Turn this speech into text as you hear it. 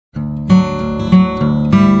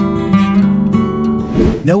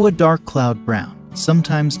Noah Dark Cloud Brown,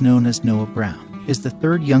 sometimes known as Noah Brown, is the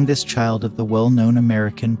third youngest child of the well-known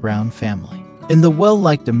American Brown family. In the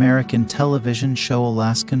well-liked American television show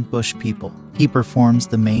Alaskan Bush People, he performs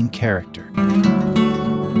the main character.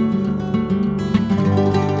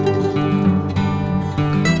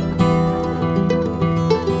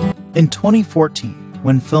 In 2014,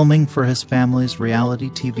 when filming for his family's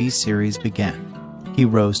reality TV series began, he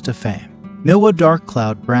rose to fame. Noah Dark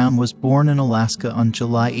Cloud Brown was born in Alaska on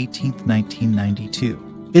July 18,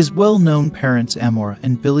 1992. His well-known parents Amora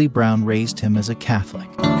and Billy Brown raised him as a Catholic.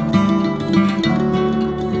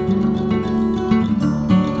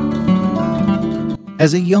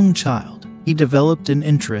 As a young child, he developed an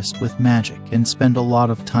interest with magic and spent a lot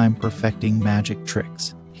of time perfecting magic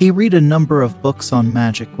tricks. He read a number of books on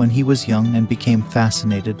magic when he was young and became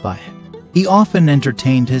fascinated by it. He often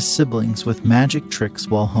entertained his siblings with magic tricks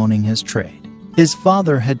while honing his trade. His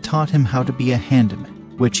father had taught him how to be a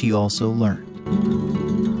handyman, which he also learned.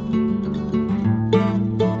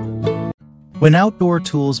 When outdoor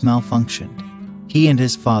tools malfunctioned, he and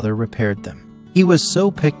his father repaired them. He was so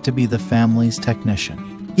picked to be the family's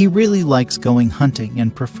technician. He really likes going hunting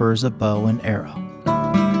and prefers a bow and arrow.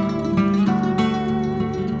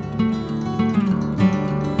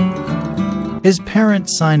 His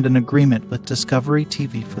parents signed an agreement with Discovery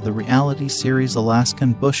TV for the reality series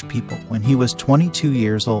Alaskan Bush People when he was 22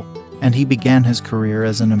 years old, and he began his career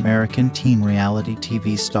as an American teen reality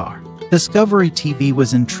TV star. Discovery TV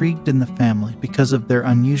was intrigued in the family because of their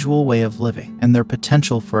unusual way of living and their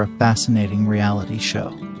potential for a fascinating reality show.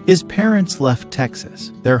 His parents left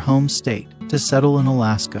Texas, their home state, to settle in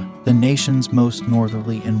Alaska, the nation's most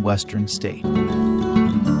northerly and western state.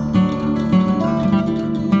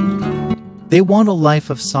 They want a life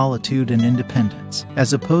of solitude and independence,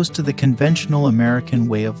 as opposed to the conventional American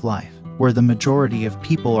way of life, where the majority of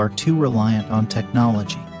people are too reliant on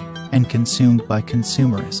technology and consumed by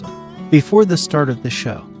consumerism. Before the start of the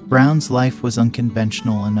show, Brown's life was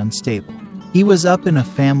unconventional and unstable. He was up in a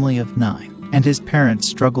family of 9, and his parents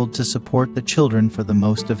struggled to support the children for the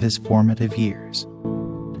most of his formative years.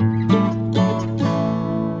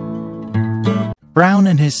 Brown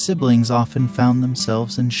and his siblings often found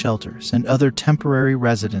themselves in shelters and other temporary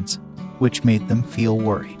residences, which made them feel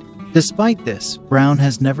worried. Despite this, Brown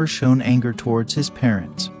has never shown anger towards his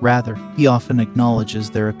parents. Rather, he often acknowledges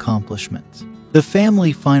their accomplishments. The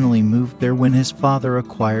family finally moved there when his father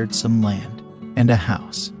acquired some land and a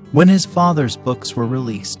house. When his father's books were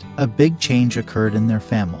released, a big change occurred in their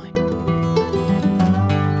family.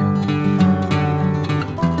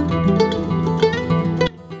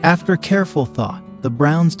 After careful thought, the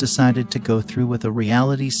Browns decided to go through with a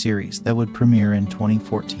reality series that would premiere in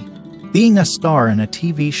 2014. Being a star in a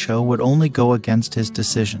TV show would only go against his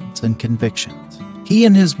decisions and convictions. He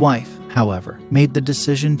and his wife, however, made the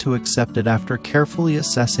decision to accept it after carefully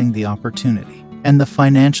assessing the opportunity and the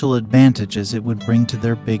financial advantages it would bring to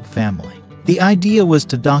their big family. The idea was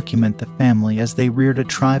to document the family as they reared a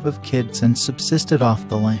tribe of kids and subsisted off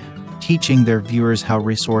the land, teaching their viewers how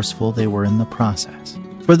resourceful they were in the process.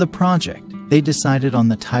 For the project, they decided on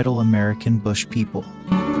the title American Bush People.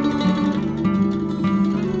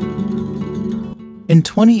 In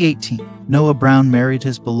 2018, Noah Brown married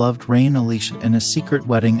his beloved Rain Alicia in a secret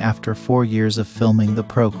wedding after 4 years of filming the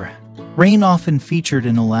program. Rain often featured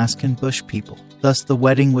in Alaskan Bush People, thus the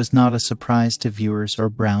wedding was not a surprise to viewers or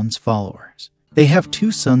Brown's followers. They have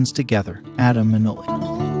 2 sons together, Adam and Uli.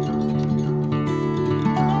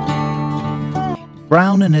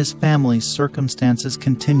 Brown and his family's circumstances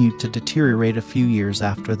continued to deteriorate a few years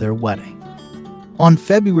after their wedding. On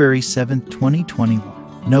February 7, 2021,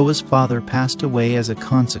 Noah's father passed away as a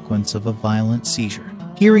consequence of a violent seizure.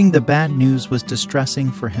 Hearing the bad news was distressing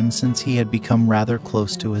for him since he had become rather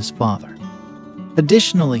close to his father.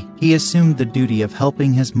 Additionally, he assumed the duty of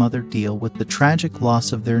helping his mother deal with the tragic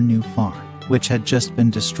loss of their new farm, which had just been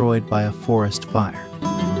destroyed by a forest fire.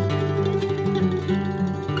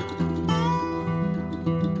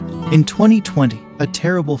 In 2020, a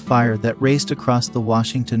terrible fire that raced across the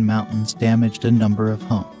Washington mountains damaged a number of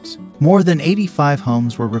homes. More than 85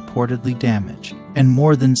 homes were reportedly damaged, and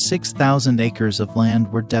more than 6,000 acres of land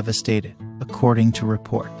were devastated, according to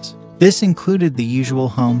reports. This included the usual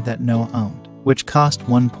home that Noah owned, which cost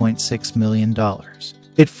 $1.6 million.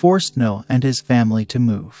 It forced Noah and his family to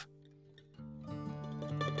move.